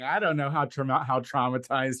I don't know how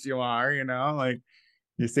traumatized you are, like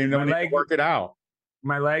you seem to My need to leg, work it out.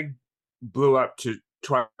 my leg blew up to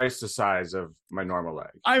twice the size of my normal leg.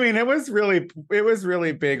 I mean, it was really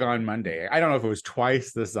big on Monday. I don't know if it was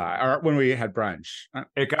twice the size or when we had brunch.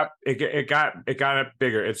 It got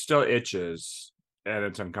bigger. It still itches and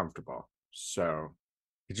it's uncomfortable. So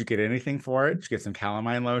Did you get anything for it? Did you get some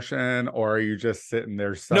calamine lotion, or are you just sitting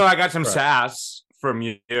there no, suffering? I got some sass from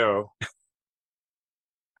you. Yeah,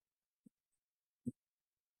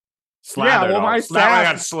 well, That one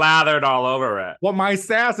got slathered all over it. my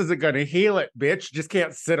sass isn't going to heal it, bitch. You just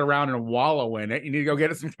can't sit around and wallow in it. You need to go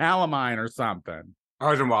get it some calamine or something. I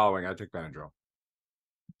wasn't wallowing. I took Benadryl.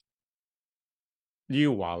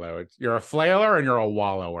 You wallow. You're a flailer and you're a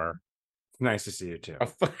wallower. It's nice to see you too.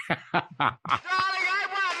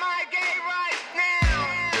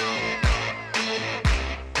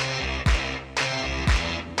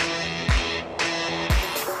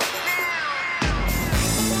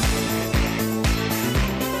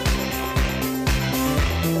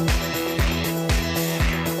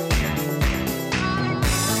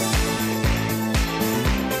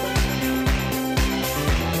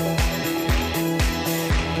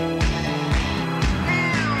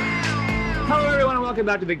 Welcome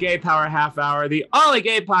back to the Gay Power Half Hour, the only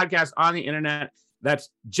gay podcast on the internet that's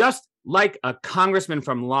just like a congressman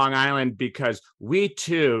from Long Island, because we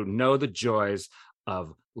too know the joys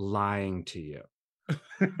of lying to you.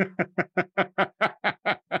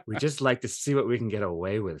 We just like to see what we can get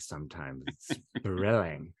away with sometimes. It's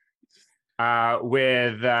thrilling.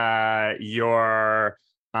 With your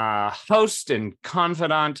host and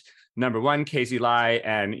confidant, number one, Casey Lai,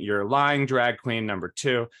 and your lying drag queen, number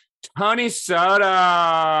two, Tony Soto.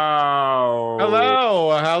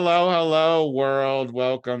 Hello, world.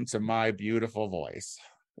 Welcome to my beautiful voice.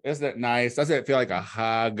 Isn't it nice? Doesn't it feel like a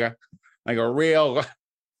hug? Like a real...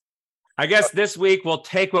 I guess this week we'll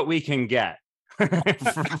take what we can get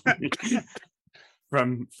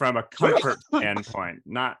from a comfort standpoint.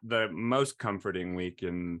 Not the most comforting week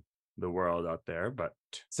in the world out there, but...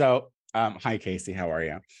 So, hi, Casey. How are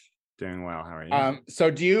you? Doing well. How are you? So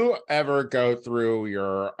do you ever go through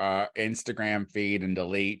your Instagram feed and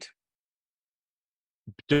delete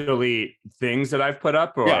things that I've put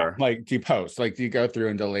up, or like do you post? Like, do you go through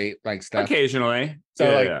and delete like stuff? Occasionally.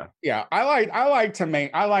 So I like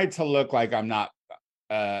to look like I'm not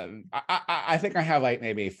I think I have like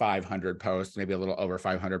maybe 500 posts, maybe a little over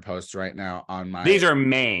 500 posts right now on my... These are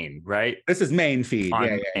main, right? This is main feed.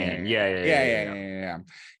 Yeah.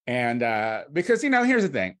 And because here's the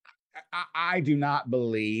thing. I do not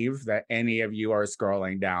believe that any of you are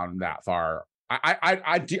scrolling down that far.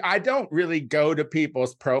 I don't really go to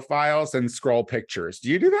people's profiles and scroll pictures. Do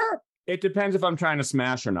you do that? It depends if I'm trying to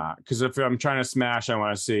smash or not. Because if I'm trying to smash, I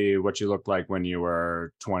want to see what you looked like when you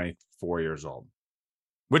were 24 years old.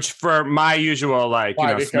 Which for my usual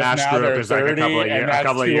smash group is like a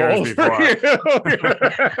couple of years before.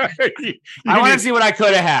 I want to see what I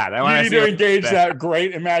could have had. You need to engage that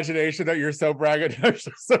great imagination that you're so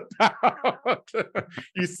braggadocious about.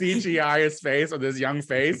 You CGI his face with his young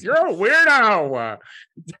face. You're a weirdo.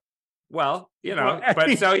 Well,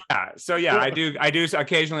 but so yeah, I do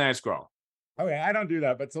occasionally I scroll. Okay, I don't do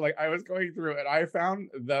that, but so I was going through and I found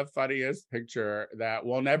the funniest picture that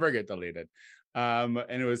will never get deleted. And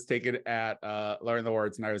it was taken at Learn the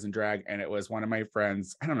Words, and I was in drag, and it was one of my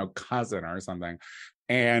friends, I don't know, cousin or something.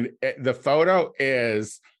 And the photo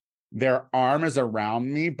is their arm is around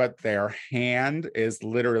me, but their hand is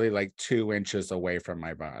literally like 2 inches away from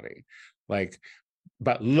my body,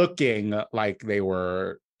 but looking like they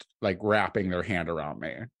were like wrapping their hand around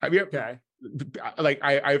me. Okay.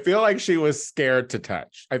 I feel like she was scared to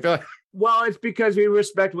touch. I feel like... Well, it's because we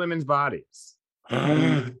respect women's bodies.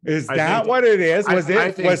 Is that what it is?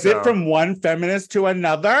 Was it from one feminist to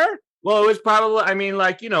another? Well, it was probably,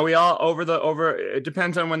 we all it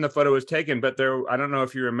depends on when the photo was taken, but I don't know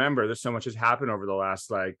if you remember, there's so much has happened over the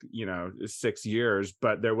last 6 years,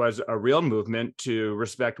 but there was a real movement to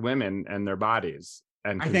respect women and their bodies.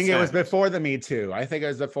 And I think it was before the Me Too. But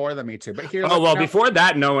here, before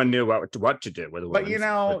that, no one knew what to do with it. But you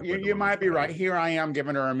might be right. Here I am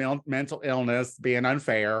giving her a mental illness, being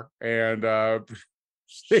unfair, and well,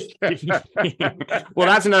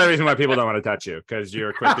 that's another reason why people don't want to touch you, because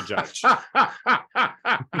you're quick to judge.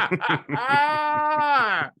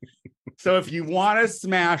 So if you want to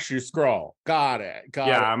smash, you scroll. Got it.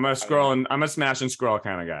 I'm a scroll and I'm a smash and scroll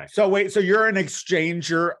kind of guy. So wait, so you're an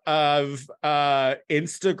exchanger of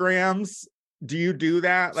Instagrams? Do you do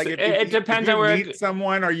that? Like, it depends if you on where meet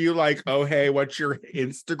someone, are you like, oh hey, what's your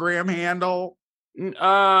Instagram handle?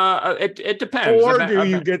 It depends. Or do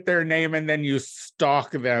you get their name and then you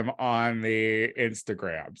stalk them on the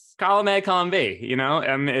Instagrams? Column A, column B,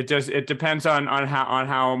 it depends on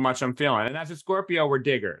how much I'm feeling. And as a Scorpio, we're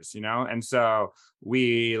diggers, and so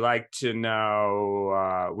we like to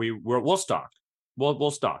know we'll stalk.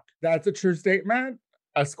 We'll stalk. That's a true statement.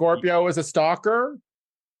 A Scorpio is a stalker.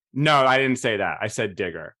 No, I didn't say that. I said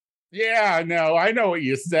digger. Yeah, no, I know what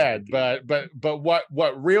you said, but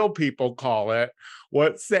what real people call it,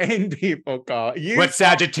 what sane people call it, what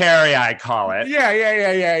Sagittarii call it.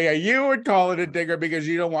 Yeah. You would call it a digger because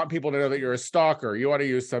you don't want people to know that you're a stalker. You want to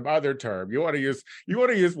use some other term. You want to use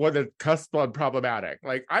one that's cusp on problematic.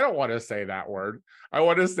 Like, I don't want to say that word. I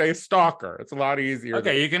want to say stalker. It's a lot easier.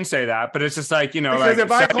 Okay, you can say that, but it's just like, because like if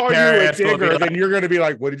I call you a digger, then you're going to be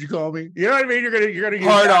like, what did you call me? You know what I mean? You're going to use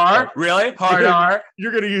hard R, really? Hard R.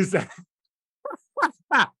 You're going to use that.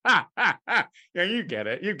 Yeah, you get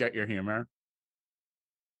it. You get your humor.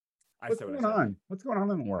 What's going on? What's going on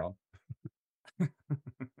in the world?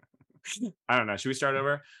 I don't know. Should we start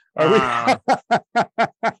over?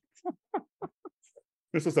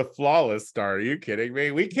 This was a flawless start. Are you kidding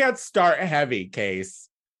me? We can't start heavy, Case.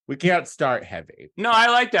 We can't start heavy. No, I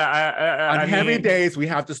like that. On heavy days, we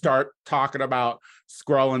have to start talking about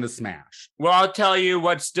scrolling to smash. Well, I'll tell you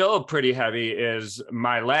what's still pretty heavy is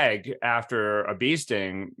my leg after a bee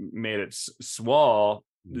sting made it swole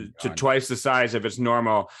to twice the size of its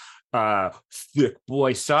normal thick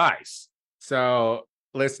boy size. So,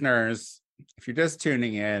 listeners, if you're just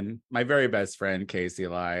tuning in, my very best friend, Casey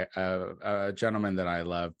Lai, a gentleman that I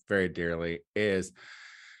love very dearly, is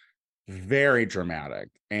very dramatic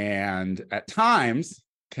and at times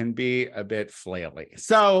can be a bit flaily.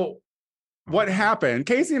 So what happened?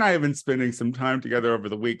 Casey and I have been spending some time together over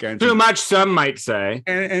the weekend. Too much, some might say.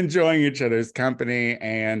 And enjoying each other's company.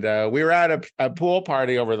 And we were at a pool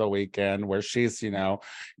party over the weekend where she's,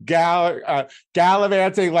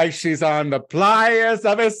 gallivanting like she's on the playas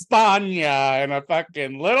of España in a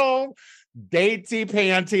fucking little dainty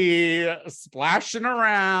panty splashing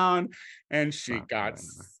around. And she got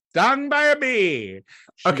stung by a bee.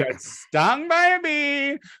 She got stung by a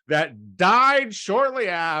bee that died shortly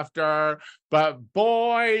after. But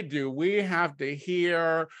boy, do we have to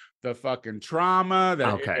hear the fucking trauma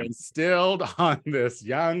that it instilled on this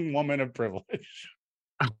young woman of privilege.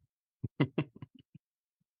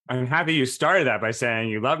 I'm happy you started that by saying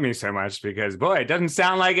you love me so much because, boy, it doesn't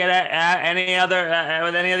sound like it any other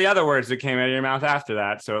with any of the other words that came out of your mouth after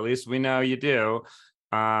that. So at least we know you do.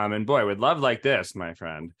 And boy, with love like this, my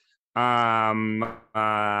friend,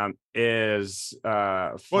 is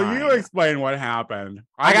well, you explain what happened.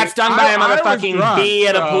 I got stung by a motherfucking bee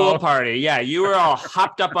at a pool party. Yeah, you were all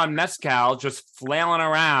hopped up on mezcal, just flailing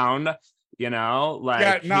around,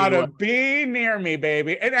 like not a bee near me,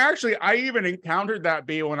 baby. And actually, I even encountered that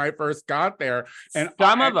bee when I first got there, and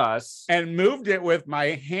and moved it with my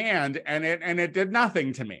hand, and it did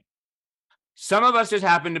nothing to me. Some of us just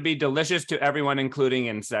happen to be delicious to everyone, including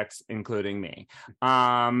insects, including me.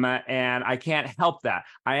 And I can't help that.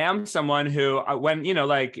 I am someone who, when,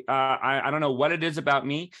 I don't know what it is about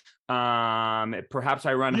me. Perhaps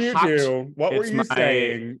I run hot. What were you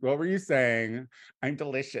saying? What were you saying? I'm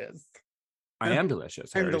delicious. I am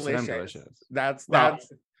delicious. I'm delicious. That's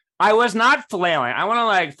I was not flailing. I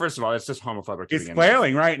want to first of all, it's just homophobic. He's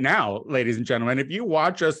flailing right now, ladies and gentlemen. If you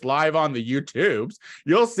watch us live on the YouTubes,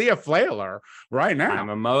 you'll see a flailer right now.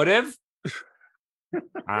 I'm emotive.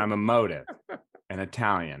 I'm emotive and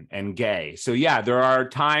Italian and gay. So yeah, there are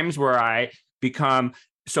times where I become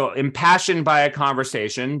so impassioned by a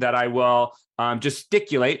conversation that I will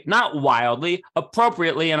gesticulate, not wildly,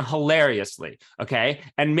 appropriately and hilariously. Okay.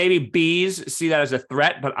 And maybe bees see that as a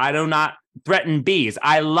threat, but I do not threaten bees.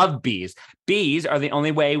 I love bees. Bees are the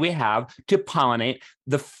only way we have to pollinate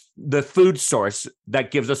the food source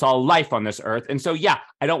that gives us all life on this earth. And so, yeah,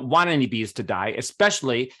 I don't want any bees to die,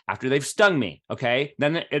 especially after they've stung me. Okay.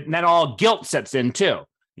 Then all guilt sets in too.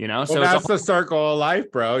 So that's the circle of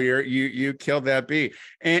life, bro. You killed that bee.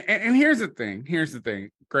 And here's the thing.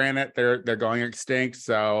 Granted, they're going extinct.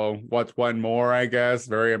 So what's one more, I guess?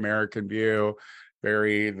 Very American view.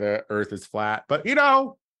 The earth is flat. But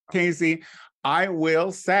Casey, I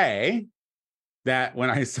will say that when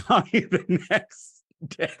I saw you the next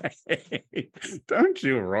day, don't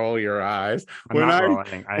you roll your eyes. When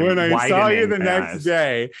I saw you the next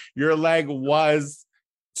day, your leg was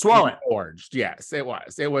swollen, engorged. Yes, it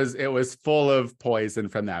was. It was full of poison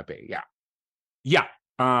from that bee. Yeah.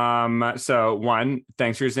 So one,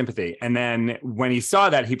 thanks for your sympathy. And then when he saw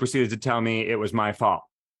that, he proceeded to tell me it was my fault.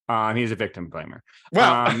 He's a victim blamer.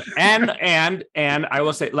 Well, and I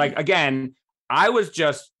will say, again, I was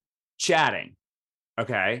just chatting.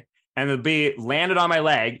 Okay. And the bee landed on my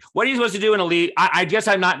leg. What are you supposed to do in a lead? I guess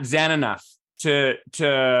I'm not zen enough to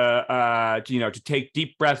take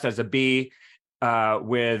deep breaths as a bee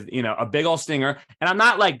with a big old stinger. And I'm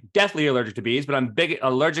not like deathly allergic to bees, but I'm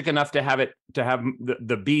allergic enough to have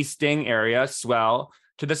the bee sting area swell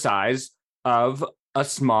to the size of a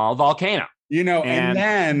small volcano. And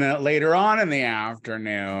then later on in the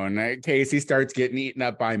afternoon, Casey starts getting eaten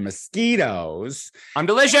up by mosquitoes. I'm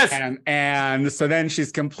delicious. And so then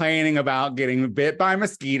she's complaining about getting bit by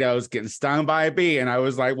mosquitoes, getting stung by a bee. And I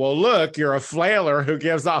was like, well, look, you're a flailer who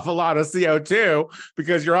gives off a lot of CO2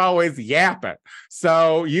 because you're always yapping.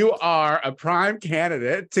 So you are a prime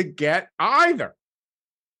candidate to get either.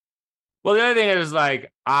 Well, the other thing is,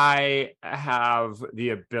 like, I have the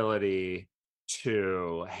ability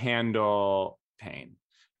to handle pain.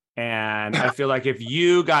 And I feel like if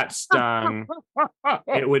you got stung,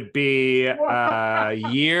 it would be a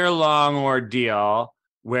year-long ordeal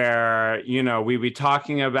where, we'd be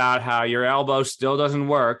talking about how your elbow still doesn't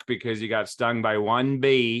work because you got stung by one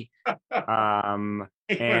bee.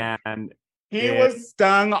 He was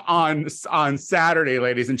stung on Saturday,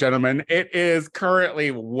 ladies and gentlemen. It is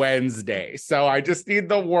currently Wednesday. So I just need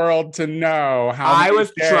the world to know how I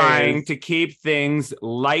was trying to keep things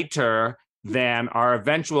lighter than our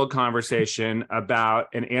eventual conversation about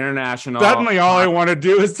an international. Suddenly, all I want to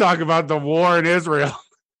do is talk about the war in Israel.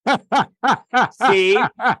 See,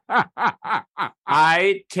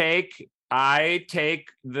 I take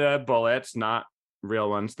the bullets, not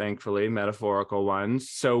real ones, thankfully, metaphorical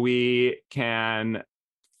ones, so we can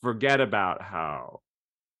forget about how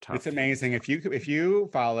tough. It's amazing. If you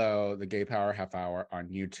follow the Gay Power Half Hour on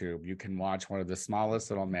YouTube, you can watch one of the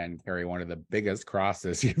smallest little men carry one of the biggest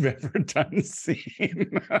crosses you've ever seen.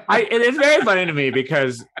 It is very funny to me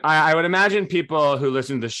because I would imagine people who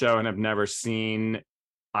listen to the show and have never seen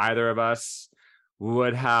either of us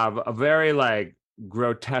would have a very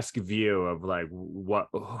grotesque view of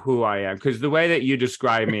who I am, because the way that you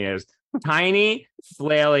describe me is tiny,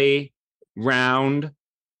 flaily, round,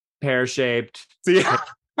 pear-shaped, CO2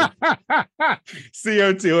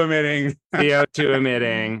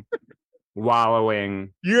 emitting,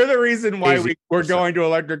 wallowing. You're the reason why we're going to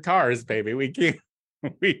electric cars, baby. We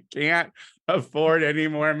can't afford any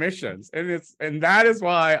more emissions, and that is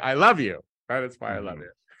why I love you. That is why I love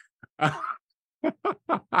you.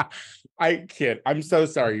 I kid. I'm so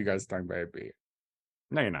sorry you guys stung by a bee.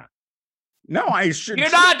 No, you're not. No, I should. You're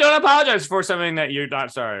not. Don't apologize for something that you're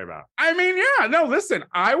not sorry about. I mean, yeah. No, listen.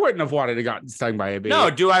 I wouldn't have wanted to gotten stung by a bee. No.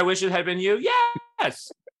 Do I wish it had been you?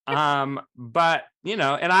 Yes. But and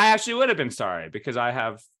I actually would have been sorry because I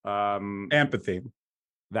have empathy.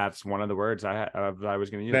 That's one of the words I was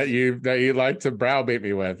going to use that you like to browbeat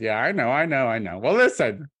me with. Yeah, I know. Well,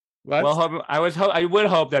 listen. I would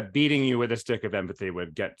hope that beating you with a stick of empathy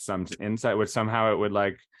would get some insight, would somehow it would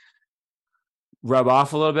rub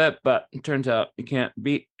off a little bit, but it turns out you can't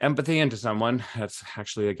beat empathy into someone. That's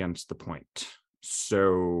actually against the point.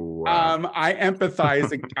 So I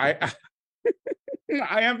empathize. I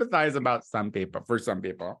empathize about some people. For some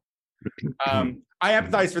people, I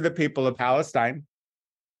empathize for the people of Palestine.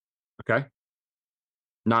 Okay,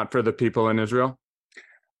 not for the people in Israel.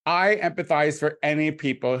 I empathize for any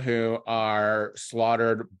people who are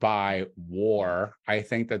slaughtered by war. I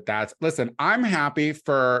think listen, I'm happy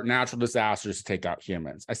for natural disasters to take out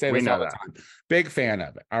humans. I say this all the time. Big fan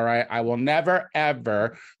of it. All right. I will never,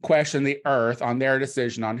 ever question the earth on their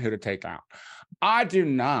decision on who to take out. I do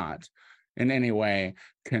not in any way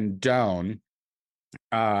condone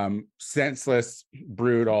senseless,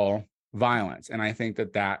 brutal violence. And I think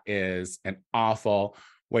that is an awful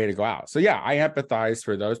way to go out. So yeah, I empathize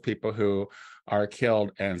for those people who are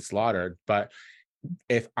killed and slaughtered. But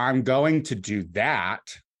if I'm going to do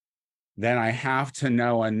that, then I have to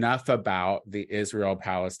know enough about the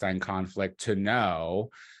Israel-Palestine conflict to know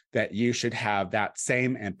that you should have that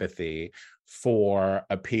same empathy for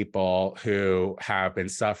a people who have been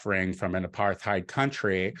suffering from an apartheid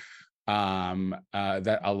country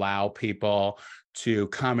that allow people to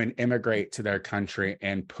come and immigrate to their country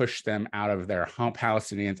and push them out of their home,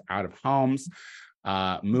 Palestinians out of homes,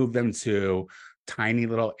 move them to tiny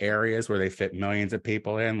little areas where they fit millions of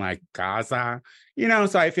people in, like Gaza.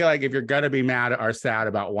 So I feel like if you're going to be mad or sad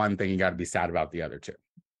about one thing, you got to be sad about the other too.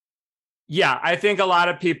 Yeah, I think a lot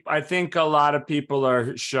of people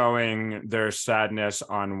are showing their sadness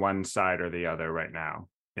on one side or the other right now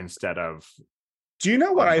instead of. Do you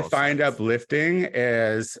know what I find uplifting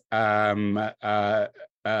is the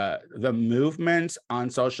movement on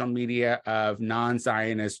social media of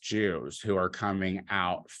non-Zionist Jews who are coming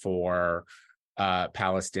out for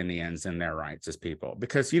Palestinians and their rights as people.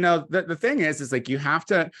 Because, you know, the thing is like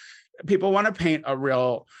people want to paint a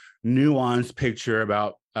real nuanced picture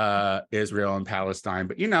about Israel and Palestine.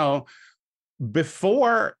 But, you know,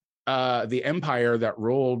 before the empire that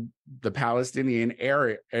ruled the Palestinian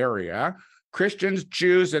area, Christians,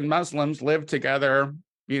 Jews, and Muslims lived together,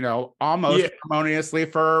 you know, almost harmoniously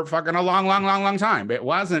for fucking a long time. It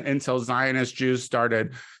wasn't until Zionist Jews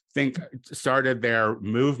started their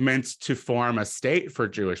movements to form a state for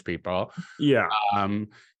Jewish people, in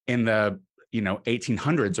the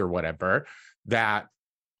 1800s or whatever, that.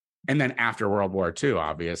 And then after World War II,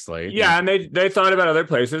 obviously. Yeah, and they thought about other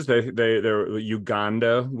places.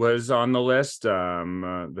 Uganda was on the list.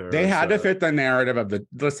 They had to fit the narrative of the.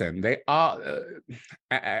 Listen, they all.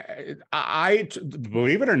 I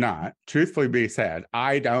believe it or not, truthfully be said,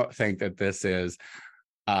 I don't think that this is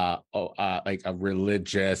like a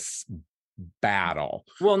religious battle.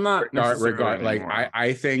 Well, not regard. Like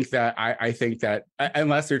I think that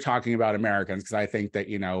unless you're talking about Americans, because I think that,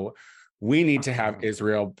 you know, we need to have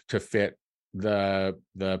Israel to fit the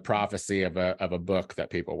prophecy of a book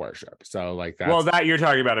that people worship. So like that. Well, that you're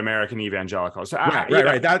talking about American evangelicals. So,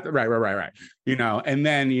 right. That right. You know, and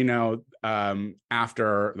then, you know,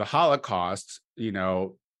 after the Holocaust, you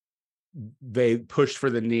know, they pushed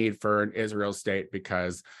for the need for an Israel state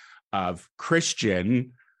because of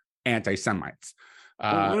Christian anti-Semites.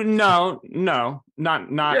 No, not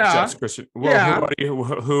just Christian. Well,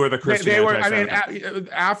 who are the Christian? They were. I mean,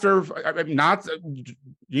 after not,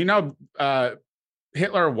 you know,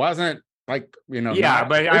 Hitler wasn't like, you know. Yeah,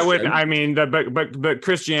 but I would. I mean, but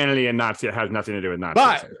Christianity and Nazi has nothing to do with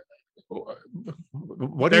Nazi.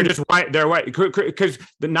 But they're just white. They're white because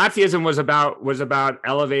the Nazism was about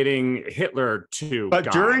elevating Hitler to. But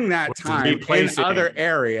God, during that time, in other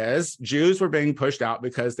areas, Jews were being pushed out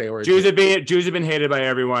because they were Jews have been hated by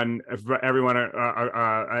everyone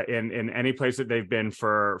in any place that they've been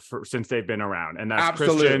for since they've been around, and that's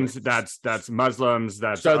Christians, that's Muslims,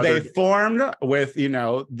 they formed with, you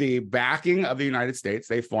know, the backing of the United States.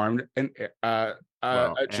 They formed a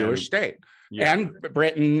Jewish state. Yeah. And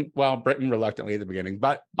Britain reluctantly at the beginning,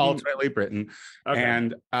 but ultimately Britain. Okay.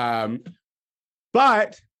 And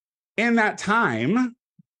but in that time,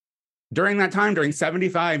 during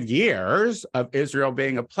 75 years of Israel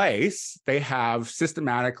being a place, they have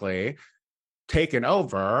systematically taken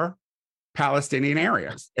over Palestinian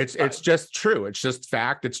areas. It's just true. It's just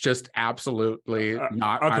fact. It's just absolutely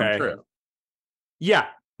not untrue. Yeah.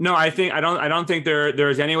 No, I don't think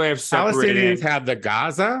there's any way of separating. Palestinians have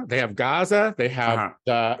Gaza. They have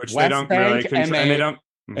the which West Bank, really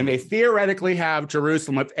and they theoretically have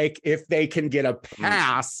Jerusalem if they can get a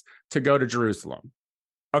pass to go to Jerusalem.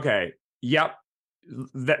 Okay. Yep.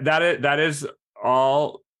 That is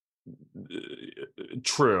all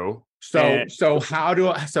true. So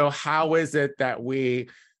how is it that we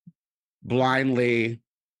blindly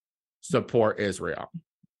support Israel?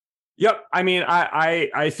 Yep. I mean,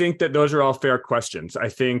 I think that those are all fair questions. I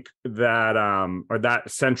think that or that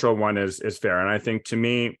central one is fair. And I think to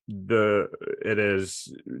me, it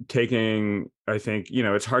is taking, I think, you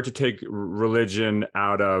know, it's hard to take religion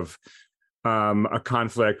out of a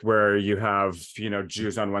conflict where you have, you know,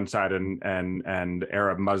 Jews on one side and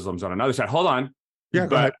Arab Muslims on another side. Hold on. Yeah.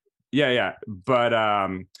 But yeah. But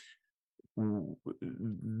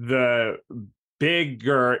the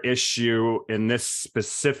bigger issue in this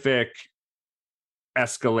specific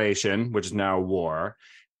escalation, which is now war,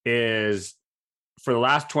 is for the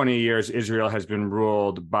last 20 years, Israel has been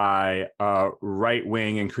ruled by a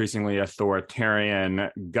right-wing, increasingly authoritarian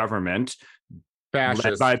government.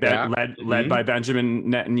 Fascist, led by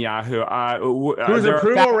Benjamin Netanyahu, whose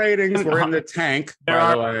approval ratings were in the tank. There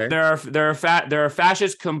are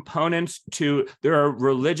fascist components to. There are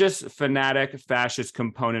religious fanatic fascist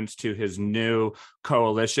components to his new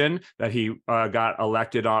coalition that he got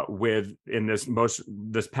elected with in this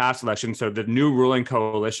past election. So the new ruling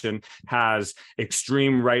coalition has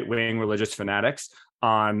extreme right-wing religious fanatics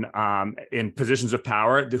in positions of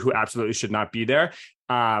power who absolutely should not be there.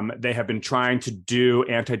 They have been trying to do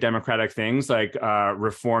anti-democratic things like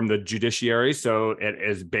reform the judiciary, so it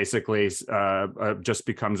is basically just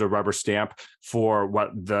becomes a rubber stamp for what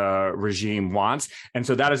the regime wants. And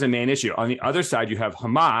so that is a main issue. On the other side, you have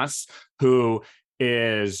Hamas, who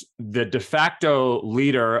is the de facto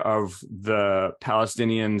leader of the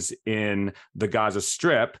Palestinians in the Gaza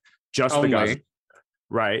Strip, the Gaza,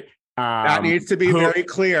 right? That needs to be very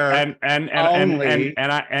clear. And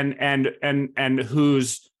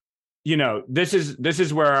who's, you know, this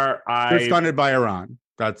is where they're funded by Iran.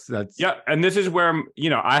 That's yeah, and this is where, you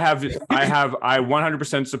know, I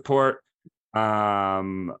 100% support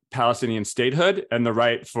Palestinian statehood and the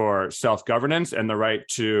right for self-governance and the right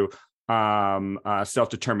to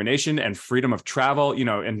self-determination and freedom of travel,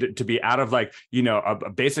 and to be out of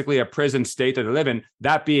basically a prison state that they live in.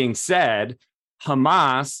 That being said,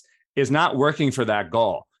 Hamas is not working for that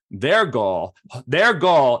goal. Their goal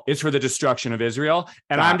is for the destruction of Israel.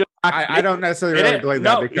 And I don't necessarily really believe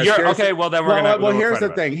that, because okay. Well, then here's the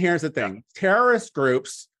thing. Here's the thing. Yeah. Terrorist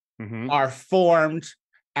groups are formed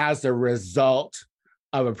as a result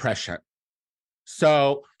of oppression.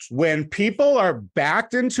 So when people are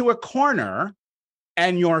backed into a corner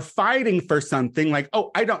and you're fighting for something like,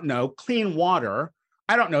 oh, I don't know, clean water,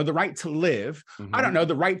 I don't know, the right to live, I don't know,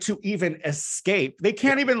 the right to even escape. They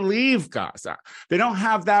can't even leave Gaza. They don't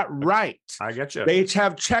have that right. I get you. They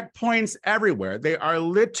have checkpoints everywhere. They are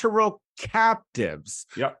literal captives.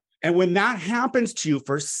 Yep. And when that happens to you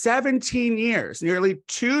for 17 years, nearly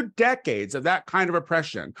 2 decades of that kind of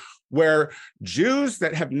oppression, where Jews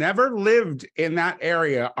that have never lived in that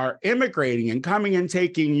area are immigrating and coming and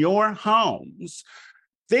taking your homes,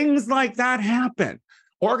 things like that happen.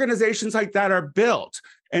 Organizations like that are built.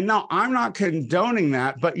 And now I'm not condoning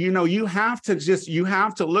that, but you have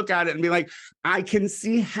to look at it and be like, I can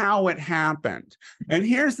see how it happened. And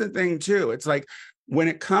here's the thing too. It's like, when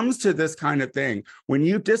it comes to this kind of thing, when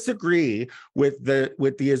you disagree with the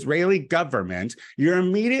Israeli government, you're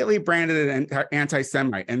immediately branded an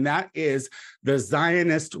anti-Semite, and that is the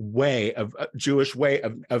Zionist way of Jewish way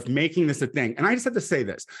of making this a thing. And I just have to say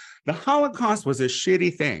this: the Holocaust was a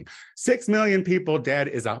shitty thing. 6 million people dead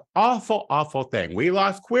is an awful, awful thing. We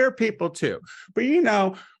lost queer people too, but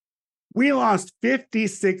we lost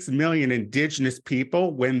 56 million indigenous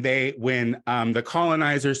people when the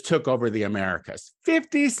colonizers took over the Americas.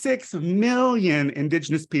 56 million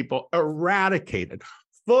indigenous people eradicated,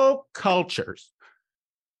 full cultures.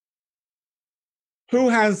 Who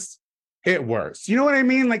has it worse? You know what I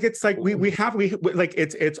mean? Like, it's like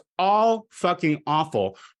it's all fucking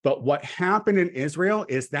awful. But what happened in Israel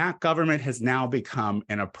is that government has now become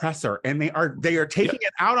an oppressor, and they are taking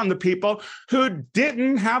it out on the people who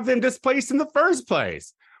didn't have them displaced in the first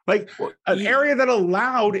place. Like, an area that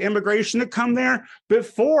allowed immigration to come there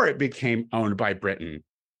before it became owned by Britain.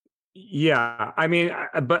 Yeah, I mean,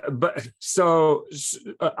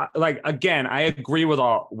 again, I agree with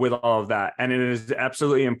all of that, and it is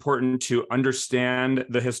absolutely important to understand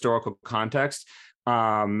the historical context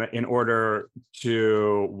in order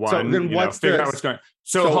to figure out what's going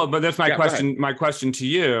on. But that's my question. My question to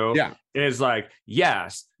you is like,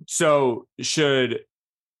 yes. So should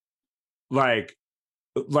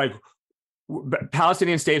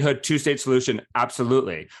Palestinian statehood, 2-state solution?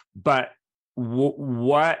 Absolutely. But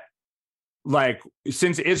what?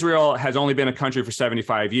 Since Israel has only been a country for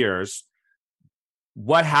 75 years,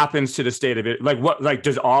 what happens to the state of it?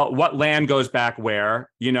 What land goes back where,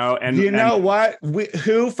 what?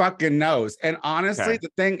 Who fucking knows? And honestly, the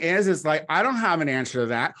thing is like, I don't have an answer to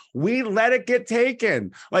that. We let it get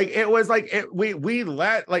taken. We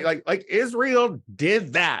let Israel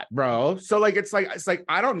did that, bro. So it's like,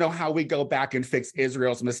 I don't know how we go back and fix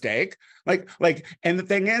Israel's mistake. And the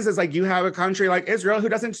thing is like, you have a country like Israel who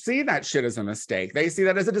doesn't see that shit as a mistake. They see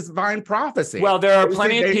that as a divine prophecy. Well, there are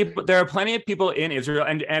plenty of people. There are plenty of people in Israel,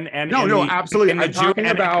 and absolutely. I'm talking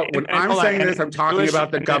about when I'm saying this. I'm talking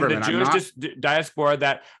about the government. The Jewish diaspora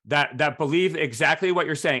that believe exactly what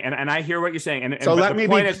you're saying, and I hear what you're saying. So let me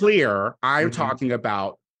be clear. I'm talking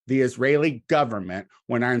about the Israeli government.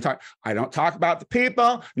 When I don't talk about the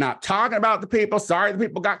people. Not talking about the people. Sorry, the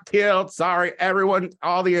people got killed. Sorry, everyone,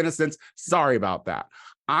 all the innocents. Sorry about that.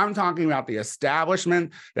 I'm talking about the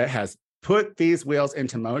establishment that has put these wheels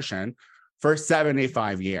into motion for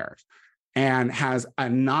 75 years and has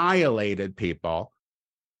annihilated people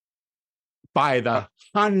by the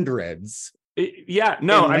hundreds.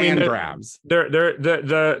 Grabs.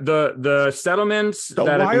 The settlements. So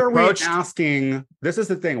why are we asking? This is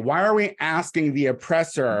the thing. Why are we asking the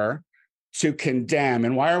oppressor to condemn,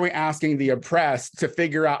 and why are we asking the oppressed to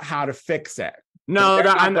figure out how to fix it? No,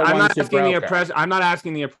 I'm not asking the oppressed. I'm not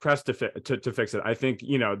asking the oppressed to fix it. I think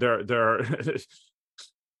they're.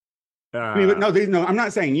 No, I'm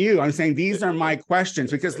not saying you. I'm saying these are my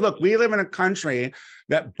questions, because look, we live in a country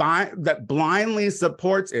that blindly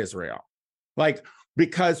supports Israel,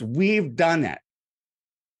 because we've done it.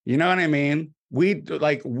 You know what I mean? We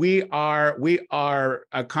are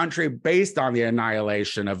a country based on the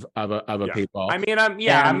annihilation of a people. I mean,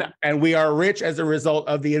 and we are rich as a result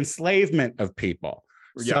of the enslavement of people.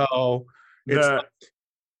 Yeah. So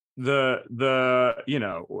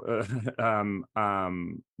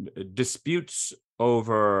disputes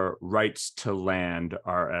over rights to land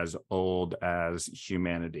are as old as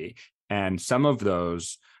humanity, And some of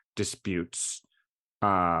those disputes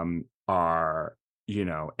are,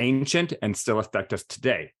 ancient and still affect us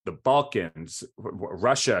today. The Balkans,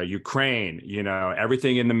 Russia, Ukraine,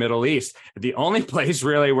 everything in the Middle East. The only place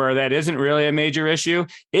really where that isn't really a major issue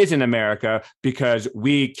is in America, because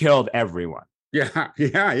we killed everyone. Yeah.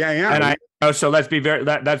 And so let's be very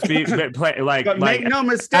let's be like, but make no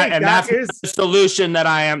mistake, and that's the solution that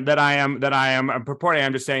I am purporting.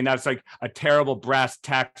 I'm just saying that's like a terrible brass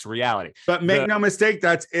tacks reality. But make no mistake,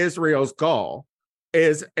 that's Israel's goal,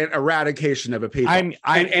 is an eradication of a people.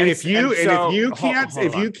 If you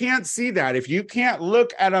can't see that, if you can't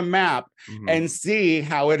look at a map and see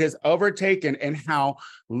how it is overtaken and how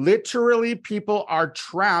literally people are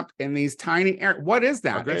trapped in these tiny areas, what is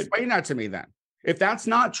that? Explain that to me then. If that's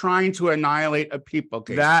not trying to annihilate a people,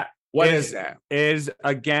 what is that?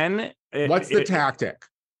 What's the tactic?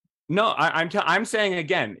 No, I'm saying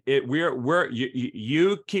again,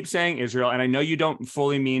 you keep saying Israel, and I know you don't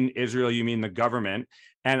fully mean Israel. You mean the government,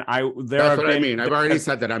 and that's what I mean. I've already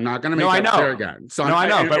said that. I'm not going to make that clear again. So I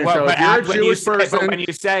know, but if you're a Jewish person when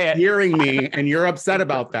you say it, hearing me, and you're upset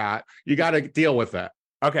about that, you got to deal with it.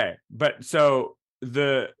 Okay, but so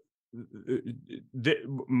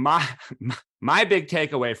my big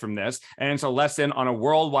takeaway from this, and it's a lesson on a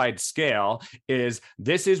worldwide scale, is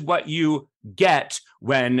this is what you get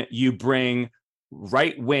when you bring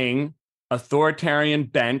right-wing, authoritarian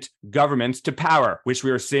bent governments to power, which we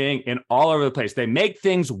are seeing in all over the place. They make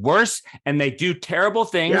things worse and they do terrible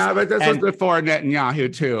things. Yeah, but this was before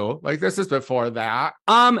Netanyahu too. Like, this is before that.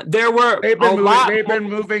 They've been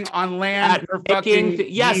moving on land for fucking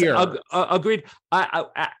years. Agreed.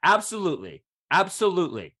 Absolutely.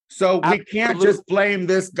 So we can't just blame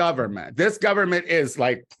this government. This government is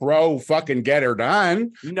like pro fucking get her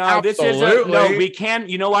done. No, we can.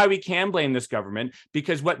 You know why we can blame this government?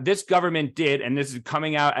 Because what this government did, and this is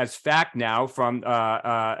coming out as fact now from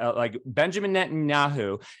like Benjamin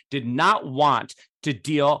Netanyahu, did not want to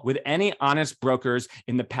deal with any honest brokers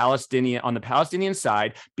on the Palestinian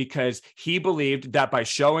side, because he believed that by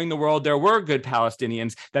showing the world there were good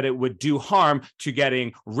Palestinians, that it would do harm to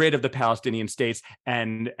getting rid of the Palestinian states,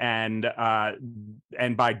 and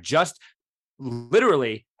by just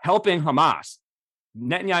literally helping Hamas.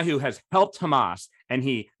 Netanyahu has helped Hamas, and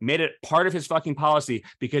he made it part of his fucking policy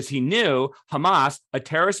because he knew Hamas, a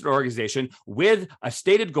terrorist organization with a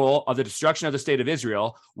stated goal of the destruction of the state of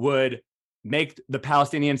Israel, would make the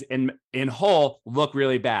Palestinians in whole look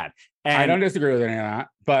really bad. And I don't disagree with any of that,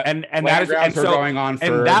 but and that grounds were going on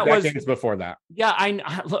for decades before that. Yeah,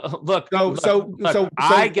 look.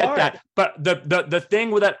 I get that, but the thing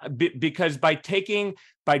with that, because by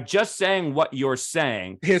just saying what you're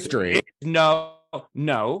saying, history, no,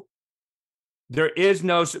 there is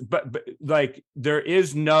no, there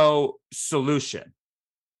is no solution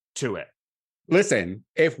to it. Listen,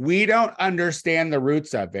 if we don't understand the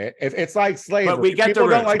roots of it, if it's like slavery, but we get people the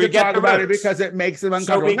roots. Don't like we to talk about it because it makes them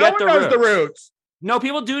uncomfortable. So no one knows the roots. No,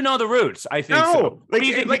 people do know the roots. I think no. so. What do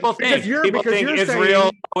you think people think? People think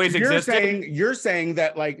Israel always existed. You're saying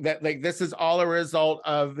that this is all a result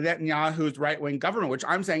of Netanyahu's right-wing government, which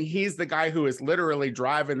I'm saying he's the guy who is literally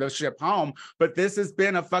driving the ship home. But this has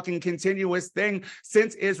been a fucking continuous thing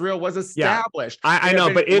since Israel was established. Yeah, I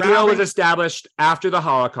know, but Israel was established after the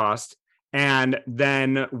Holocaust. And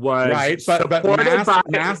then was right, but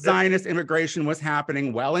mass Zionist immigration was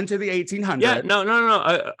happening well into the 1800s. Yeah,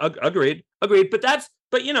 no, agreed. But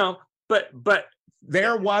but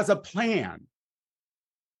there was a plan.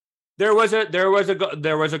 There was a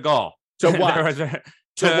goal. So what? There was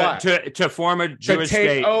to form a Jewish state,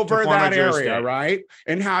 to take over that area, right?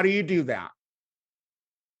 And how do you do that?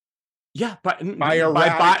 Yeah, but by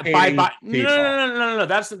eradicating people. No.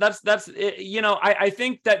 That's I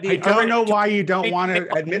think that I don't know why you don't want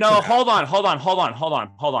to admit. No, to that. hold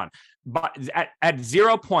on. But at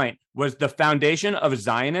 0 point was the foundation of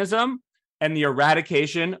Zionism and the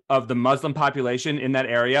eradication of the Muslim population in that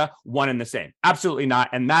area one and the same. Absolutely not,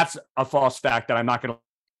 and that's a false fact that I'm not going to.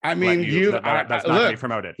 I mean, that's not going to be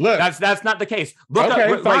promoted. Look, that's not the case.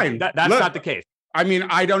 Fine. That's not the case. I mean,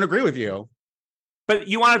 I don't agree with you. But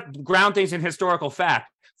you want to ground things in historical fact.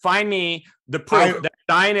 Find me the proof that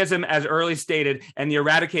Zionism, as early stated, and the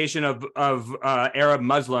eradication of Arab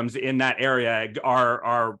Muslims in that area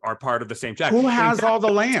are part of the same track. Who has all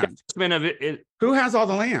the land? Who has all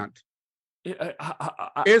the land?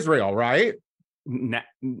 Israel, right?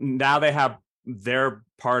 Now they have their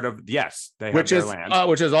part of they have their land,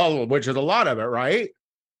 which is a lot of it, right?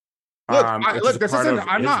 Look, this isn't.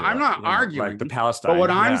 I'm not arguing like the Palestine. But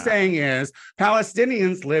what I'm saying is,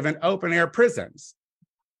 Palestinians live in open air prisons.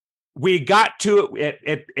 we got to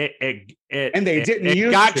it. And they didn't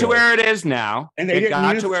use got to where it is now. And they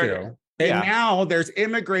didn't use to. And yeah. now there's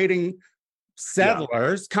immigrating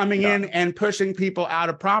settlers coming in and pushing people out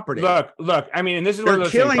of property. Look. I mean, and this is they're one of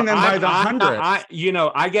those killing things, them by the hundreds.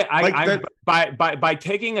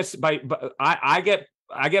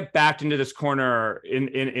 I get backed into this corner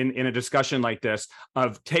in a discussion like this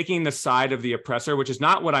of taking the side of the oppressor, which is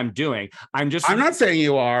not what I'm doing. I'm not saying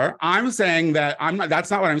you are. I'm saying that I'm not.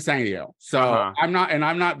 That's not what I'm saying to you. So I'm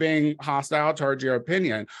not being hostile towards your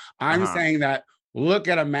opinion. I'm saying that look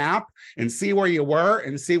at a map and see where you were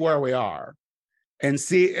and see where we are. And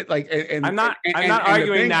see it I'm not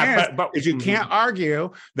arguing that, but you can't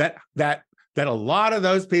argue that a lot of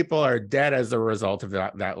those people are dead as a result of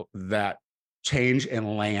that change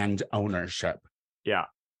in land ownership. Yeah.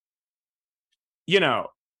 If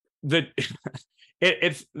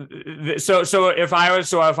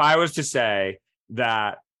I was to say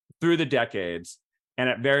that through the decades and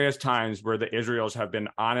at various times where the Israels have been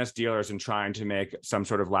honest dealers in trying to make some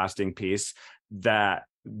sort of lasting peace, that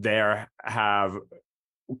there have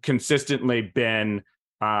consistently been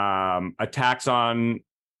attacks on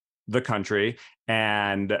the country,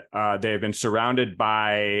 and they've been surrounded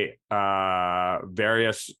by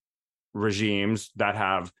various regimes that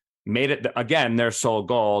have made it, again, their sole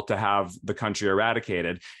goal to have the country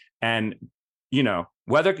eradicated. And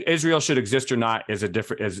whether Israel should exist or not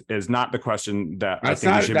is not the question that I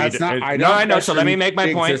think we should be. I know. So let me make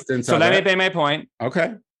my point. Let me make my point.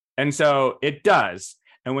 Okay. And so it does.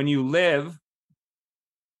 And when you live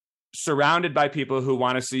surrounded by people who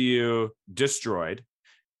want to see you destroyed,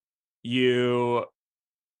 you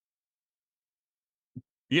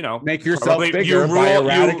make yourself bigger by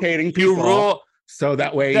eradicating people. So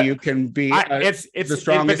that way you can be the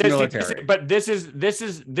strongest military. But this is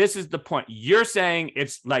the point. You're saying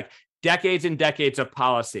it's like decades and decades of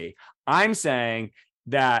policy. I'm saying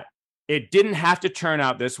that it didn't have to turn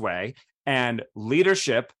out this way, and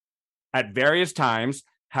leadership at various times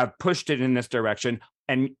have pushed it in this direction.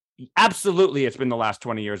 And absolutely, it's been the last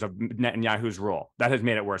 20 years of Netanyahu's rule that has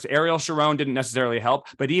made it worse. Ariel Sharon didn't necessarily help,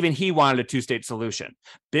 but even he wanted a two-state solution.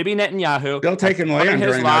 Bibi Netanyahu still taking land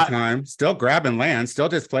during that time, still grabbing land, still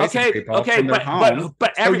displacing people from their homes.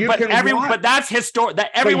 But that's historic.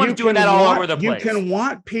 That everyone's doing that all over the place. You can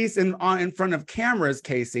want peace in front of cameras,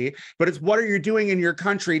 Casey, but it's what are you doing in your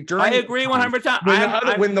country during? I agree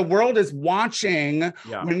 100%. When the world is watching,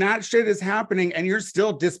 when that shit is happening, and you're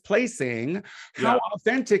still displacing, how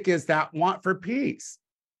authentic is that want for peace?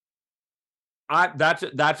 And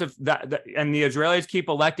the Israelis keep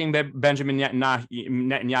electing Benjamin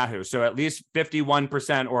Netanyahu. So at least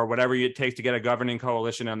 51% or whatever it takes to get a governing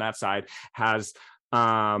coalition on that side has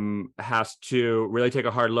to really take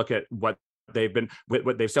a hard look at what they've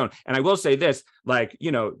shown. And I will say this,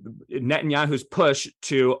 Netanyahu's push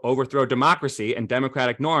to overthrow democracy and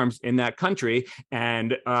democratic norms in that country,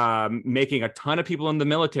 and making a ton of people in the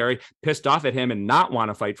military pissed off at him and not want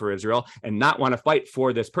to fight for Israel and not want to fight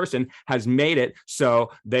for this person, has made it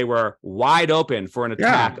so they were wide open for an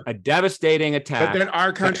attack, a devastating attack. But then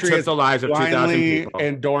our country is the lives of 2,000 people,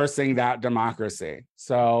 endorsing that democracy.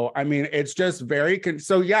 So I mean, it's just very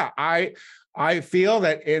I feel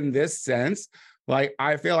that in this sense,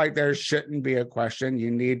 I feel like there shouldn't be a question.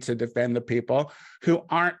 You need to defend the people who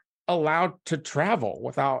aren't allowed to travel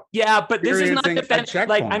without. Yeah, but this is not defend.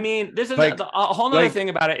 This is a whole other thing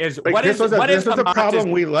about it. What is the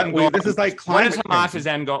problem we let? This is like climate. What is Hamas's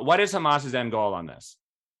end goal? What is Hamas's end goal on this?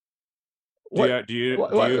 What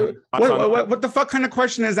the fuck kind of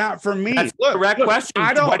question is that for me? That's a correct question.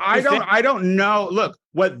 I don't know. Look,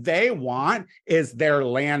 what they want is their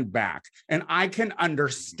land back. And I can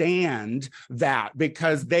understand that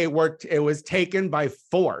because it was taken by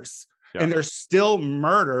force, and they're still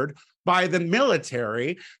murdered by the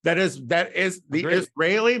military that is the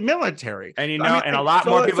Israeli military. And and a lot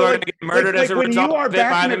more people are going to get murdered as a result of it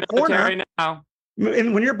by the military now.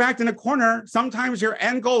 And when you're backed in a corner, sometimes your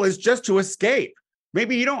end goal is just to escape.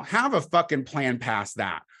 Maybe you don't have a fucking plan past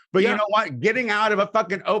that. But you know what? Getting out of a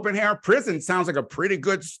fucking open air prison sounds like a pretty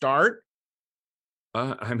good start.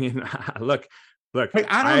 Look.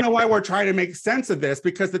 I don't know why we're trying to make sense of this,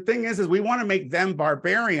 because the thing is we want to make them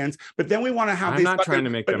barbarians, but then we want to have I'm not trying to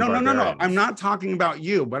make them barbarians. No. I'm not talking about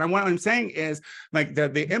you, but what I'm saying is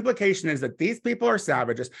the implication is that these people are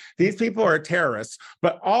savages, these people are terrorists,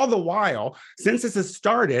 but all the while, since this has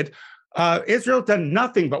started, Israel's done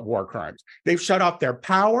nothing but war crimes. They've shut off their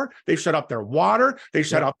power. They've shut off their water. They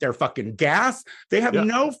shut off their fucking gas. They have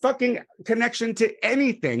no fucking connection to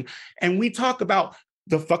anything. And we talk about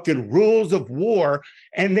the fucking rules of war,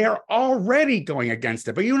 and they're already going against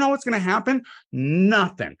it. But you know what's going to happen?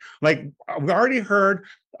 Nothing. Like, we already heard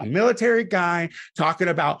a military guy talking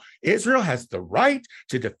about Israel has the right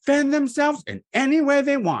to defend themselves in any way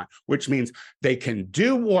they want, which means they can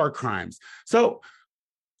do war crimes. So,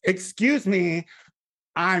 excuse me,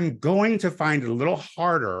 I'm going to find it a little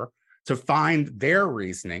harder to find their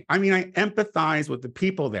reasoning. I mean, I empathize with the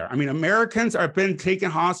people there. I mean, Americans have been taken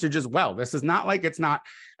hostage as well. This is not like it's not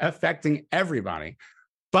affecting everybody.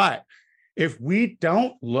 But if we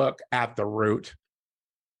don't look at the root,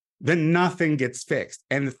 then nothing gets fixed.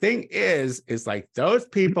 And the thing is like those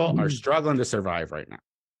people are struggling to survive right now.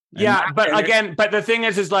 Yeah, but again, but the thing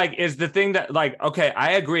is the thing that, like, okay,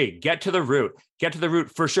 I agree. Get to the root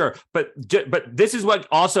for sure. But this is what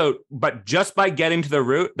also, but just by getting to the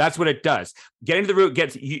root, that's what it does. Getting to the root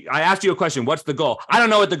I asked you a question. What's the goal? I don't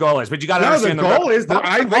know what the goal is, but you got to understand the goal is that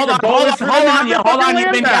hold on.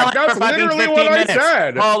 You've been yelling for fucking 15 minutes.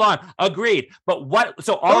 Hold on. Agreed. But what?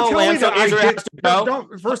 So all the land that Israel has to go.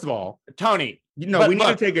 First of all, Tony, we need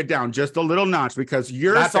to take it down just a little notch because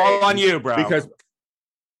that's all on you, bro. Because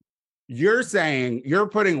you're saying, you're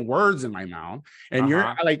putting words in my mouth, and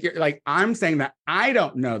you're like, I'm saying that I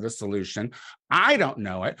don't know the solution. I don't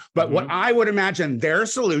know it. But what I would imagine their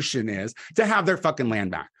solution is to have their fucking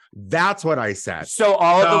land back. That's what I said. So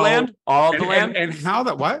all of the land? All of the land? And how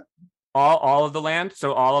that, what? All of the land?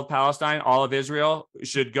 So all of Palestine, all of Israel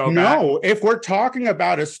should go back? No, if we're talking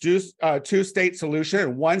about a two-state solution,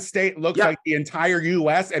 and one state looks like the entire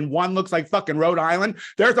U.S. and one looks like fucking Rhode Island,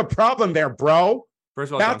 there's a problem there, bro.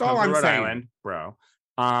 First of all, that's all I'm saying, Island, bro.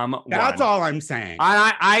 That's all I'm saying.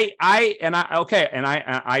 I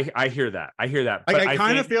hear that. I hear that. Like, I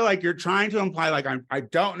kind of feel like you're trying to imply like I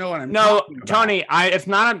don't know what I'm. No, Tony, it's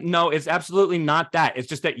not. No, it's absolutely not that. It's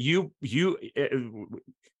just that you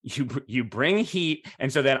bring heat,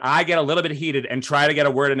 and so then I get a little bit heated and try to get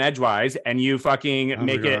a word in edgewise, and you fucking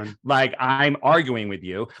make it like I'm arguing with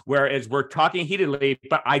you, whereas we're talking heatedly,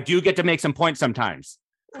 but I do get to make some points sometimes.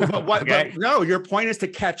 But what? Okay. But no, your point is to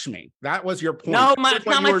catch me. That was your point. No, that's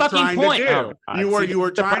not my fucking point. You were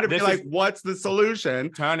trying to be like, what's the solution,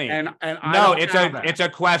 Tony? And no, it's a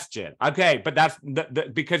question. Okay, but that's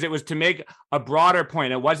because it was to make a broader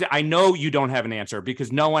point. It wasn't. I know you don't have an answer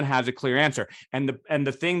because no one has a clear answer. And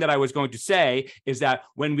the thing that I was going to say is that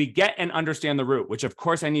when we get and understand the root, which of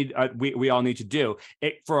course we all need to do,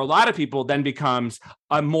 it for a lot of people then becomes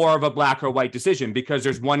a more of a black or white decision because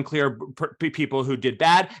there's one clear people who did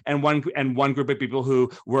bad and one group of people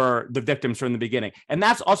who were the victims from the beginning. And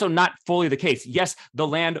that's also not fully the case. Yes, the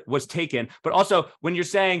land was taken, but also when you're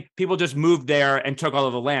saying people just moved there and took all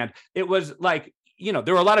of the land, it was like,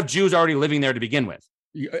 there were a lot of Jews already living there to begin with.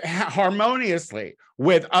 Harmoniously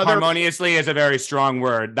with other. Harmoniously is a very strong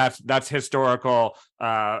word. That's historical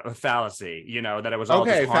fallacy. That it was all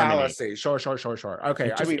just fallacy. Sure.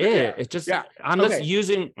 Okay, I'm just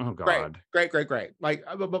using. Oh God, great. Like,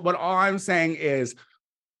 but all I'm saying is,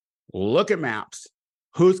 look at maps.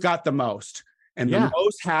 Who's got the most? And the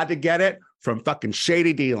most had to get it from fucking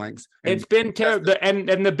shady dealings. It's been terrible. And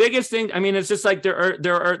the biggest thing, I mean, it's just like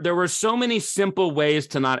there were so many simple ways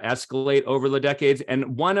to not escalate over the decades.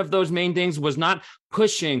 And one of those main things was not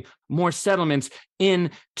pushing more settlements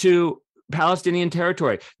into Palestinian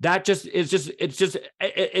territory. That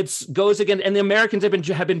it goes again. And the Americans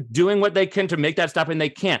have been doing what they can to make that stop, and they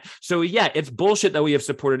can't. So it's bullshit that we have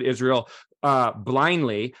supported Israel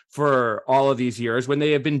blindly for all of these years when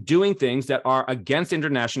they have been doing things that are against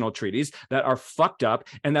international treaties, that are fucked up,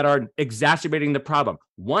 and that are exacerbating the problem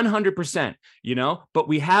 100%, but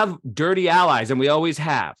we have dirty allies, and we always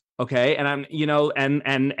have. Okay. And I'm,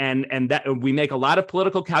 and that we make a lot of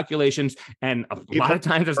political calculations, and a lot of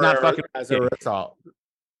times it's not fucking as a result.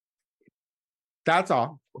 That's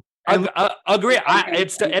all. Agree.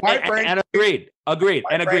 Agreed.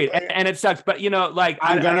 And it sucks, but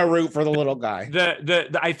I'm gonna root for the little guy.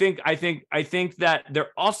 I think that there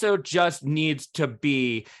also just needs to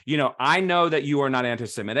be, I know that you are not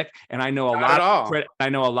anti-Semitic, and I know a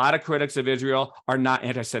lot of critics of Israel are not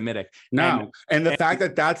anti-Semitic. No, and the fact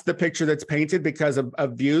that that's the picture that's painted because of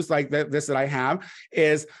views like this that I have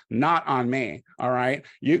is not on me. All right,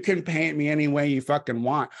 you can paint me any way you fucking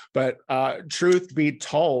want, but truth be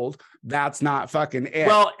told, that's not fucking it.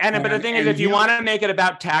 Well, but the thing is, if you want to make it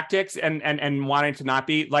about tactics and wanting to not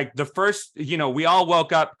be like the first, we all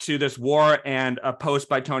woke up to this war and a post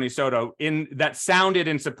by Tony Soto that sounded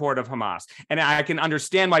in support of Hamas, and I can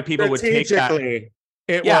understand why people would take that.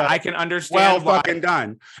 I can understand. Well, fucking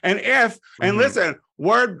done. And listen,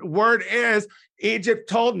 word is Egypt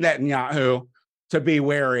told Netanyahu to be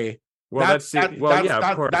wary Well, let's see. Well, yeah,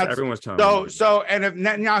 of course, everyone was telling me. So, and if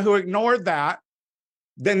Netanyahu ignored that,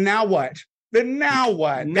 then now what?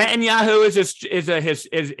 Netanyahu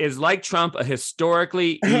is like Trump, a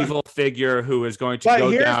historically evil figure who is going to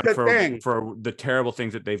go down for the terrible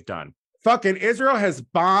things that they've done. Fucking Israel has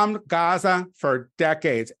bombed Gaza for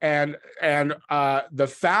decades, and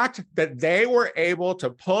the fact that they were able to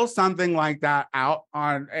pull something like that out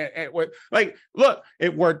on it with, like, look,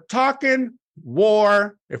 if we're talking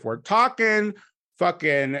war, if we're talking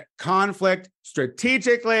fucking conflict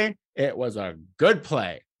strategically, it was a good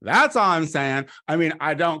play. That's all I'm saying. I mean,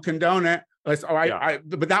 I don't condone it. But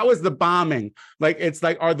that was the bombing. Like, it's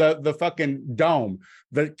like, or the fucking dome,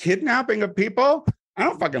 the kidnapping of people. I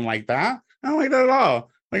don't fucking like that. I don't like that at all.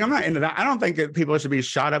 Like, I'm not into that. I don't think that people should be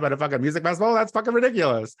shot up at a fucking music festival. That's fucking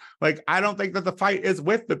ridiculous. Like, I don't think that the fight is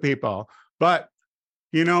with the people. But,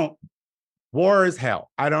 you know, war is hell.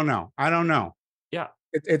 I don't know. Yeah.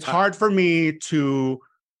 It's hard for me to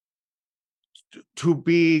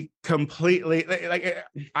be completely like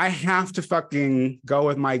I have to fucking go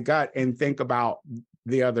with my gut and think about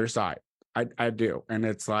the other side. I do. And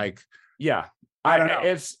it's like, yeah, I don't know.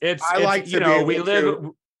 I like, you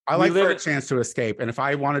know, I like for a chance to escape. And if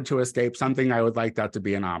I wanted to escape something, I would like that to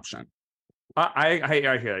be an option. I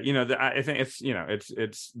hear it. You know, I think it's, you know,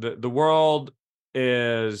 it's the world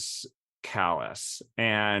is callous,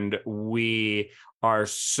 and we are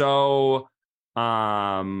so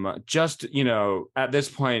just, you know, at this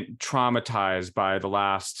point traumatized by the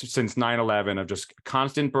last, since 9/11, of just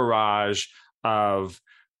constant barrage of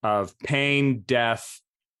pain, death,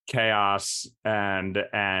 chaos,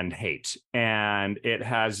 and hate. And it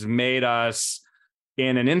has made us,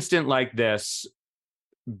 in an instant like this,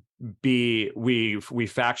 we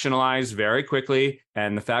factionalize very quickly,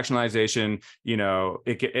 and the factionalization, you know,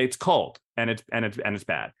 it's cold, and it's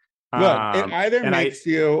bad. Look, it either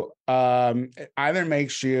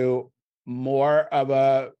makes you more of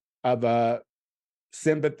a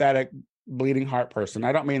sympathetic bleeding heart person.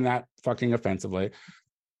 I don't mean that fucking offensively.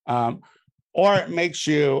 Or it makes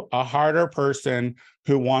you a harder person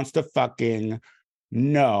who wants to fucking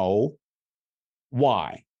know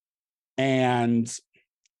why. And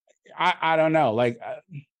I don't know, like,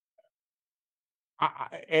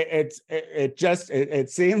 it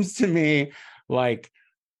seems to me like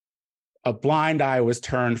a blind eye was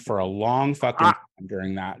turned for a long fucking time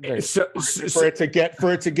during that,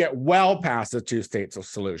 for it to get well past a two-state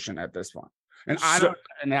solution at this point. And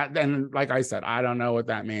and like I said, I don't know what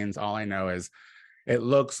that means. All I know is it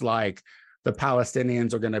looks like the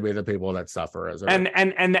Palestinians are going to be the people that suffer as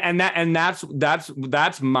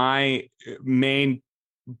that's my main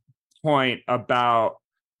point about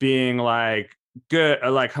being like, good,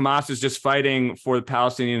 like Hamas is just fighting for the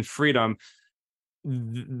Palestinian freedom.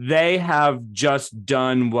 They have just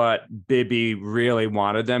done what Bibi really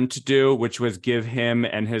wanted them to do, which was give him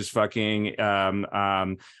and his fucking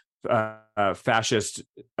fascist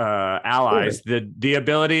allies the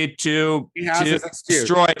ability to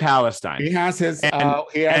destroy Palestine. He has his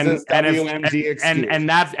WMD excuse.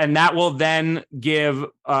 And that will then give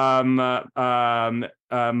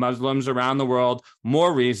Muslims around the world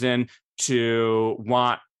more reason to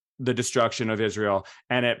want the destruction of Israel.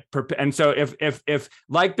 And so if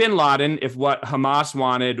like bin Laden, if what Hamas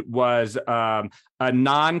wanted was a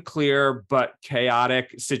non-clear but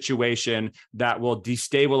chaotic situation that will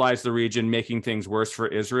destabilize the region, making things worse for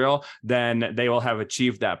Israel, then they will have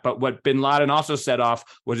achieved that. But what bin Laden also set off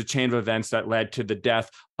was a chain of events that led to the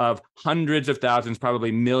death of hundreds of thousands,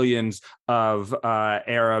 probably millions of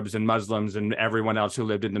Arabs and Muslims and everyone else who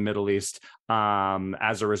lived in the Middle East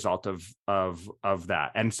as a result of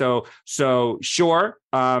that. And so sure,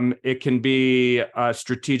 it can be a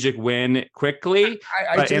strategic win quickly,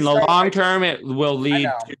 but in the long term, it will lead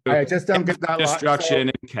to I just don't get that destruction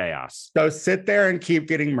and chaos. So sit there and keep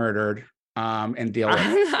getting murdered. And deal with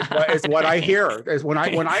it. Is what I hear. Is when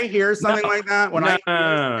I hear something like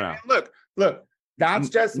that. Look. That's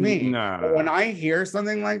just me. But when I hear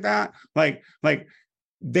something like that, like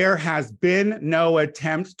there has been no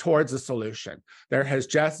attempt towards a solution. There has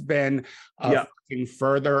just been a fucking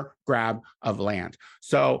further grab of land.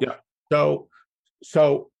 So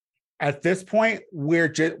at this point,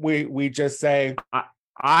 we just say,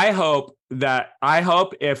 I hope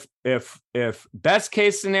if best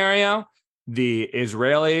case scenario, the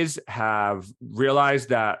Israelis have realized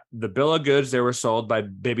that the bill of goods they were sold by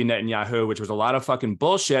Bibi Netanyahu, which was a lot of fucking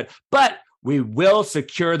bullshit, but we will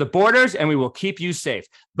secure the borders and we will keep you safe.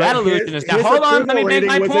 That illusion is now. Hold on, let me make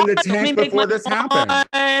my point. Let me make my point.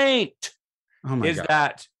 Oh my God.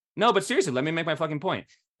 That no? But seriously, let me make my fucking point.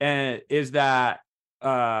 And is that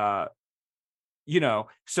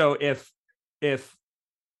So if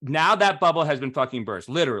now that bubble has been fucking burst,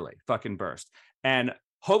 literally fucking burst, and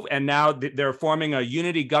now they're forming a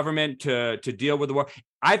unity government to deal with the war.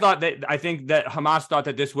 I think that Hamas thought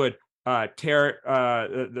that this would tear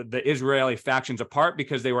the Israeli factions apart,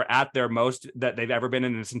 because they were at their most that they've ever been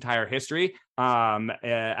in this entire history,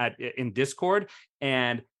 in discord.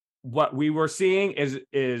 And what we were seeing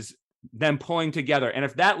is them pulling together. And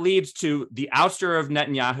if that leads to the ouster of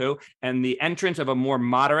Netanyahu and the entrance of a more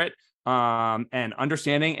moderate and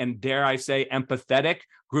understanding, and dare I say empathetic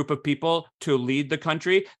group of people to lead the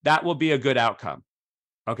country, that will be a good outcome.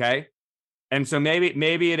 Okay. And so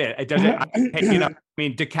maybe it is. It doesn't,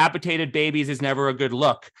 decapitated babies is never a good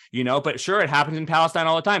look, but sure, it happens in Palestine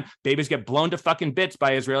all the time. Babies get blown to fucking bits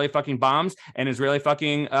by Israeli fucking bombs and Israeli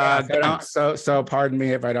fucking guns. So pardon me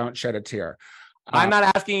if I don't shed a tear. I'm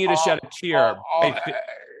not asking you to shed a tear.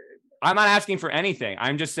 I'm not asking for anything.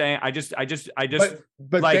 I'm just saying,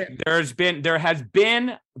 there has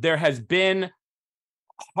been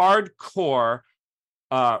hardcore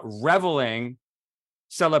reveling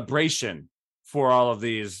celebration for all of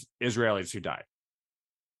these Israelis who died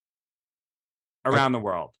around the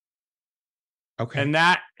world. Okay. And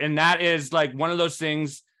that is like one of those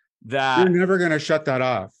things that you're never going to shut that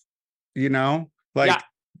off,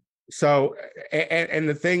 So, and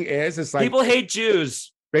the thing is like people hate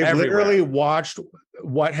Jews. They've everywhere. Literally watched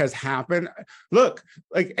what has happened. Look,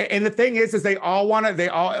 and the thing is they all want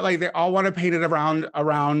to paint it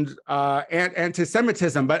around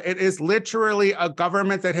anti-Semitism, but it is literally a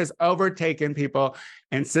government that has overtaken people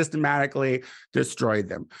and systematically destroyed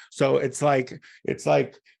them. So it's like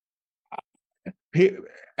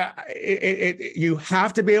you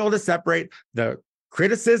have to be able to separate the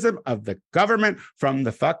criticism of the government from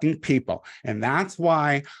the fucking people, and that's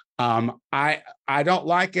why I don't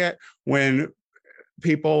like it when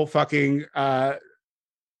people fucking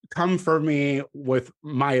come for me with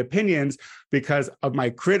my opinions because of my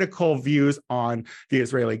critical views on the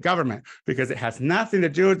Israeli government, because it has nothing to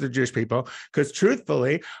do with the Jewish people. Because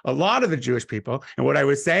truthfully, a lot of the Jewish people, and what I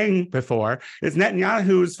was saying before, is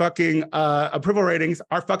Netanyahu's fucking approval ratings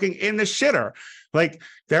are fucking in the shitter. Like,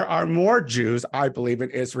 there are more Jews, I believe, in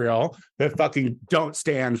Israel that fucking don't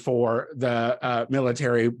stand for the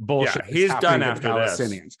military bullshit. Yeah, he's done after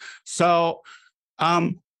Palestinians. This. So,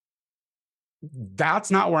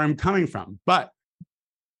 that's not where I'm coming from. But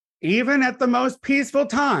even at the most peaceful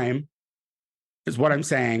time, is what I'm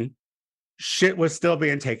saying, shit was still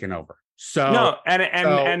being taken over. So no,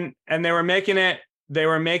 and they were making it.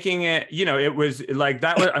 It was like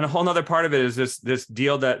that was, and a whole nother part of it is this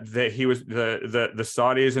deal that he was the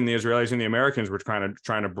Saudis and the Israelis and the Americans were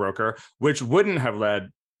trying to broker, which wouldn't have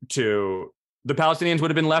led to the Palestinians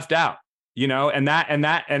would have been left out, and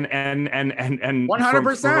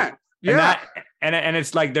 100%. Yeah, and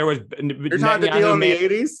it's like there was. You're talking the deal in the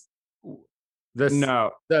 80s.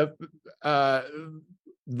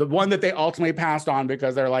 The one that they ultimately passed on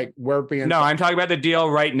because they're like, we're being. No, I'm talking about the deal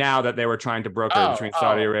right now that they were trying to broker between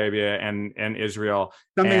Saudi Arabia and Israel.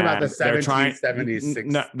 Something about the 1776.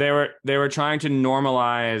 No, they were trying to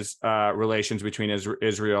normalize relations between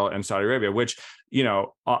Israel and Saudi Arabia, which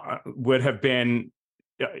would have been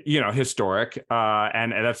historic,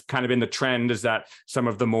 and that's kind of been the trend, is that some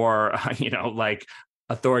of the more like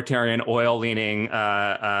authoritarian oil leaning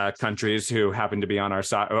countries who happen to be on our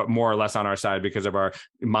side, more or less on our side because of our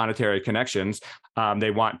monetary connections,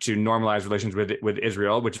 they want to normalize relations with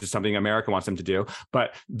Israel, which is something America wants them to do.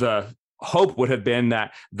 But the hope would have been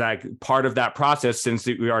that part of that process, since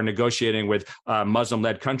we are negotiating with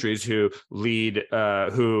Muslim-led countries who lead,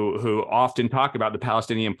 who often talk about the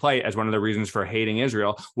Palestinian plight as one of the reasons for hating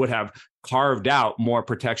Israel, would have carved out more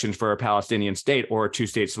protections for a Palestinian state or a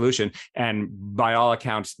two-state solution. And by all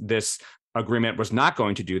accounts, this agreement was not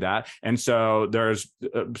going to do that. And so there's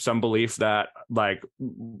some belief that like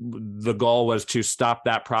the goal was to stop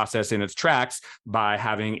that process in its tracks by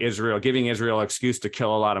giving Israel an excuse to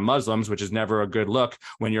kill a lot of Muslims, which is never a good look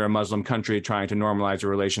when you're a Muslim country trying to normalize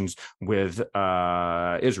your relations with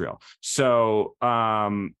Israel. So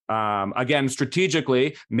again,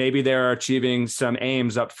 strategically, maybe they're achieving some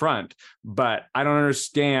aims up front, but I don't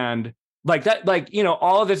understand like that,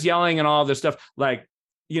 all of this yelling and all of this stuff, like,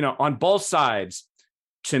 on both sides.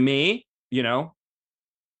 To me,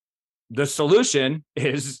 the solution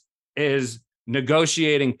is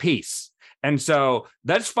negotiating peace. And so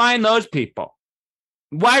let's find those people.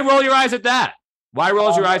 Why roll your eyes at that? Why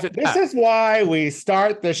rolls your eyes at that? This is why we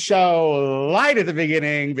start the show light at the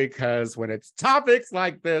beginning, because when it's topics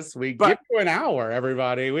like this, give you an hour,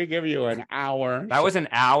 everybody. We give you an hour. That was an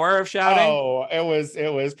hour of shouting? Oh,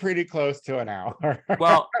 it was pretty close to an hour.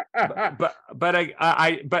 Well, but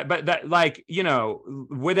that, like, you know,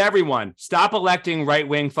 with everyone, stop electing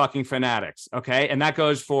right-wing fucking fanatics, okay? And that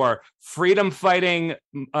goes for freedom fighting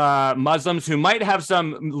Muslims who might have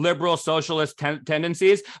some liberal socialist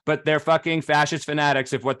tendencies, but they're fucking fascist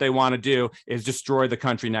fanatics if what they want to do is destroy the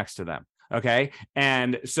country next to them, okay?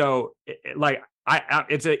 And so, like,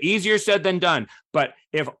 it's easier said than done, but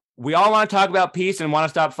if we all want to talk about peace and want to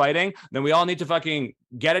stop fighting, then we all need to fucking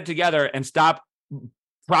get it together and stop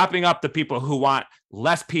propping up the people who want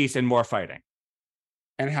less peace and more fighting.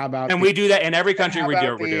 And how about we do that in every country we're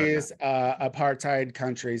doing these apartheid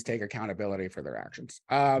countries take accountability for their actions.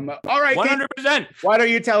 All right, 100%. Why don't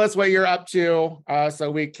you tell us what you're up to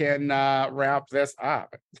so we can wrap this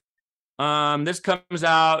up? This comes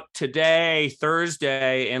out today,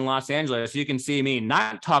 Thursday, in Los Angeles. You can see me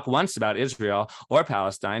not talk once about Israel or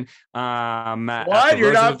Palestine. What?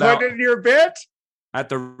 You're not putting it in your bit? At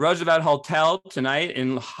the Roosevelt Hotel tonight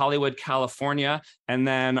in Hollywood, California. And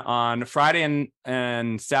then on Friday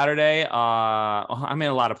and Saturday, I'm in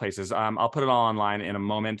a lot of places. I'll put it all online in a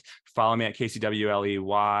moment. Follow me at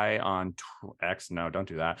KCWLEY on X. No, don't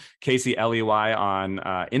do that. KCLEY on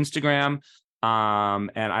Instagram.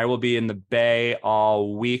 And I will be in the Bay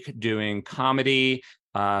all week doing comedy.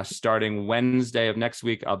 Starting Wednesday of next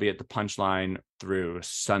week, I'll be at the Punchline through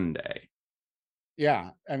Sunday. Yeah,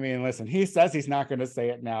 I mean, listen, he says he's not going to say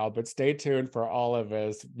it now, but stay tuned for all of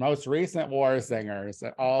his most recent war singers.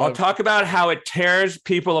 I'll talk about how it tears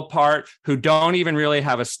people apart who don't even really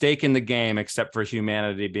have a stake in the game except for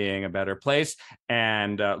humanity being a better place.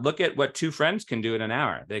 And look at what two friends can do in an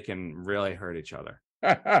hour. They can really hurt each other.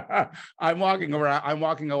 I'm walking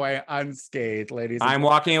away unscathed, ladies. I'm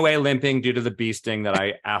walking away limping due to the bee sting that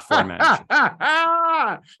I aforementioned.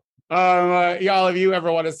 Y'all, if you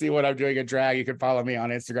ever want to see what I'm doing in drag, you can follow me on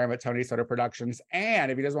Instagram at Tony Soto Productions. And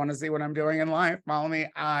if you just want to see what I'm doing in life, follow me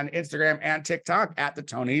on Instagram and TikTok at the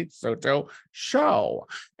Tony Soto Show.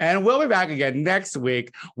 And we'll be back again next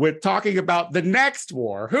week with talking about the next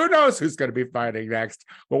war. Who knows who's going to be fighting next,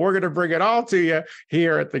 but we're going to bring it all to you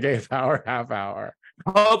here at the Gay Power Half Hour.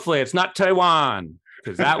 Hopefully it's not Taiwan,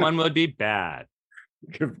 because that one would be bad.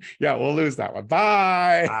 Yeah, we'll lose that one.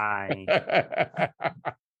 Bye. Bye.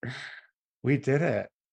 We did it.